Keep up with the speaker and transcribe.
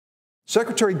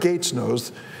Secretary Gates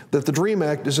knows that the DREAM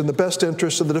Act is in the best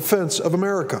interest of the defense of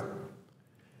America.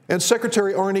 And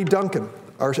Secretary Arne Duncan,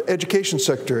 our education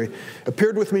secretary,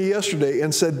 appeared with me yesterday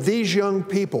and said these young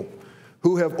people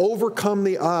who have overcome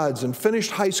the odds and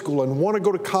finished high school and want to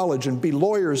go to college and be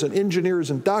lawyers and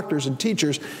engineers and doctors and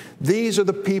teachers, these are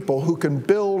the people who can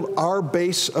build our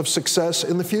base of success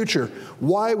in the future.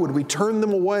 Why would we turn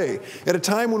them away at a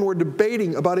time when we're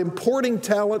debating about importing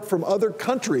talent from other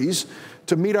countries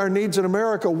to meet our needs in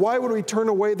America? Why would we turn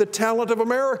away the talent of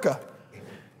America?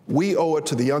 We owe it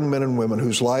to the young men and women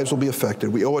whose lives will be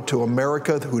affected. We owe it to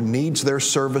America, who needs their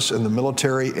service in the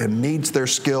military and needs their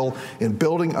skill in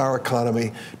building our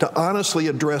economy, to honestly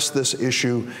address this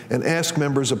issue and ask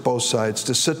members of both sides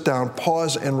to sit down,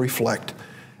 pause, and reflect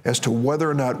as to whether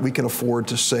or not we can afford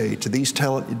to say to these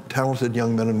talented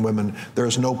young men and women, there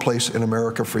is no place in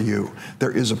America for you.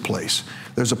 There is a place.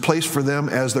 There's a place for them,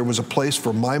 as there was a place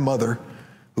for my mother,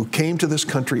 who came to this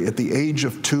country at the age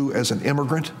of 2 as an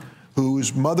immigrant,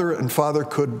 whose mother and father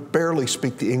could barely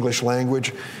speak the English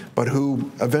language, but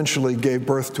who eventually gave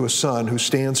birth to a son who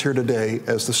stands here today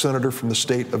as the senator from the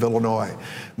state of Illinois.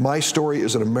 My story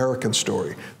is an American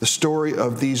story. The story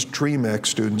of these DREAM Act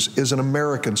students is an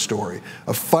American story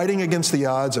of fighting against the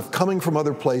odds, of coming from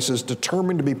other places,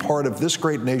 determined to be part of this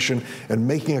great nation and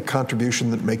making a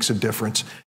contribution that makes a difference.